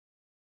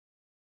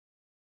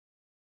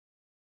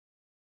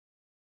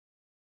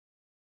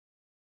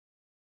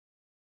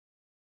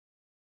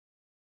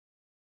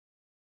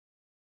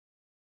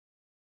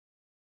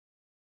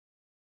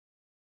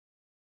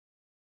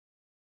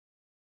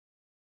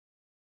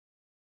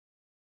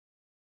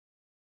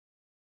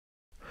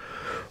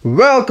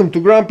Welcome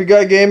to Grumpy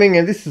Guy Gaming,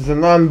 and this is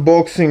an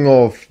unboxing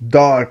of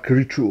Dark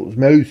Rituals,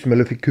 Malleus,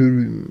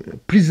 Meleficarum,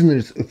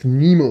 Prisoners of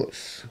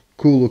Neemoss.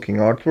 Cool looking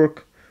artwork,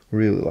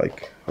 really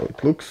like how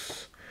it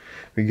looks.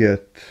 We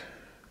get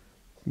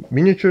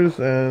miniatures,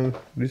 and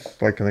this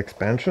is like an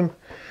expansion.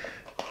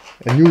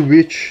 A new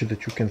witch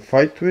that you can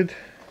fight with,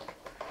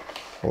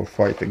 or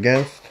fight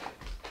against.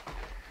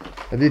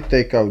 I did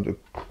take out the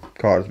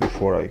cards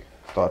before I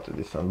started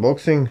this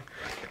unboxing,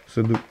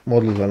 so the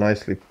models are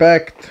nicely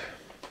packed.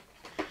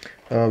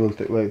 We'll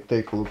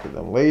take a look at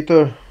them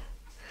later.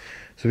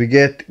 So we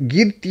get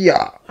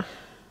Girtia,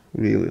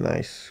 really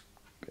nice,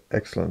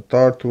 excellent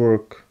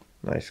artwork,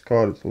 nice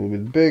card. It's a little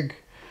bit big,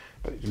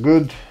 but it's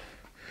good.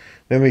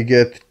 Then we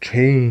get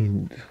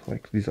Chained,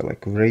 like these are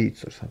like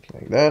raids or something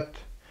like that.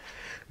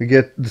 We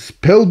get the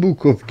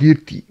Spellbook of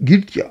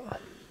Girtia.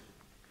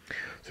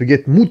 So we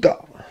get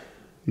Muta,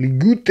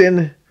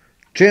 Liguten,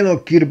 Cheno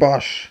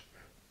Kirbash,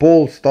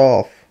 Pole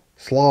Staff,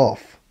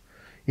 Slav,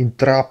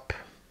 Intrap,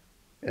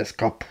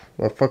 Escape.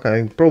 Well, fuck,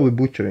 I'm probably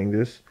butchering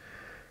this.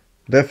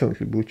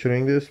 Definitely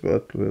butchering this,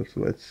 but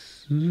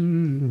let's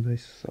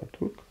nice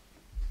artwork.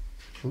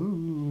 Ooh,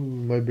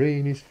 my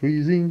brain is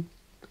freezing.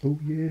 Oh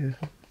yeah.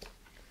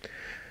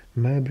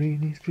 My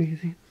brain is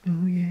freezing.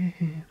 Oh yeah.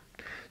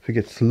 So we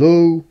get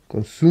Slow,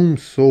 Consume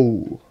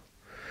Soul,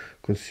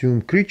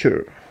 Consume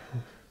Creature,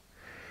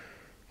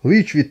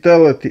 Leech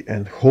Vitality,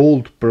 and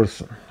Hold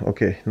Person.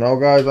 Okay, now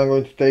guys, I'm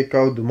going to take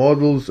out the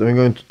models and we're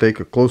going to take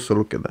a closer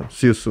look at them.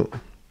 See you soon.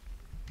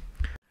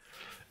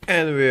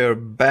 And we're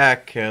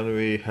back, and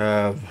we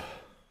have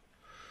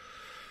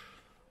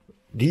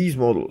these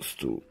models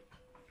to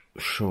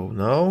show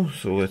now.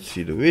 So let's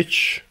see the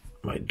witch.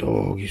 My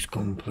dog is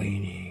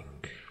complaining.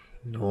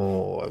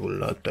 No, I will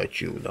not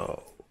touch you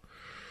now.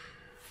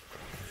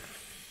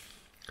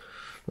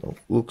 Oh,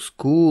 looks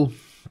cool.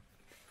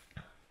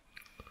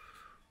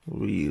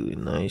 Really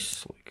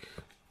nice, like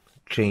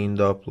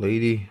chained up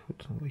lady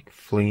with some, like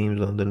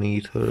flames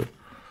underneath her.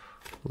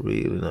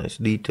 Really nice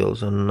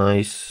details and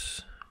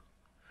nice,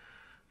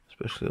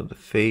 especially on the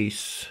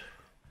face.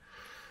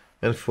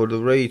 And for the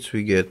rates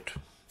we get,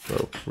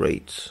 well,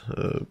 rates,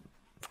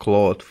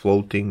 cloth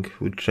floating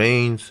with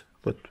chains,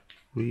 but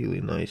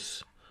really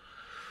nice.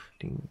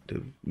 I think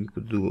that we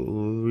could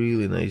do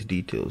really nice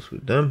details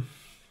with them.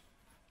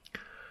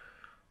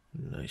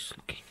 Nice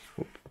looking.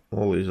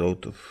 Always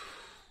out of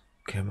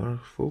camera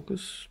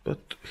focus,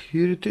 but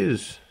here it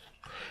is.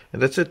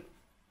 And that's it.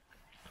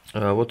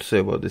 What to say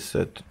about this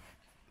set?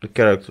 The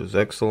character is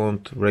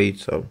excellent.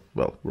 Rates are,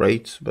 well,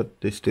 rates,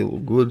 but they still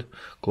look good.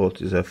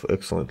 Cloth is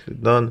excellently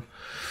done.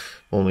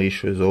 Only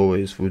issue is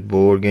always with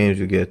board games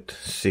you get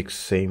 6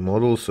 same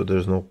models, so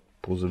there's no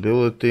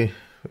possibility.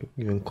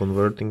 Even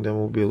converting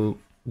them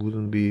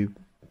wouldn't be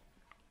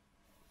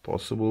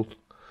possible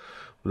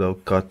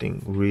without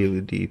cutting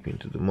really deep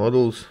into the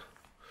models.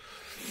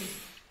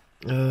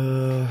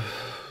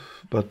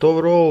 But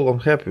overall,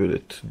 I'm happy with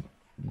it.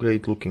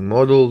 Great looking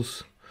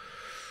models,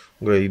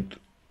 great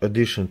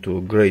addition to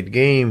a great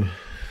game,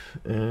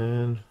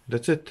 and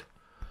that's it.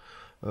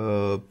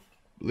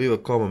 Leave a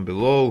comment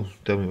below,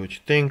 tell me what you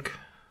think.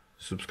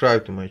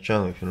 Subscribe to my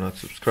channel if you're not a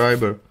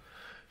subscriber.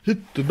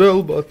 Hit the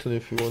bell button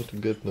if you want to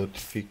get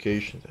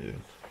notifications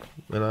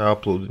when I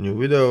upload a new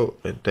video.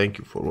 And thank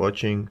you for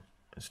watching,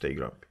 and stay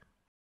grumpy.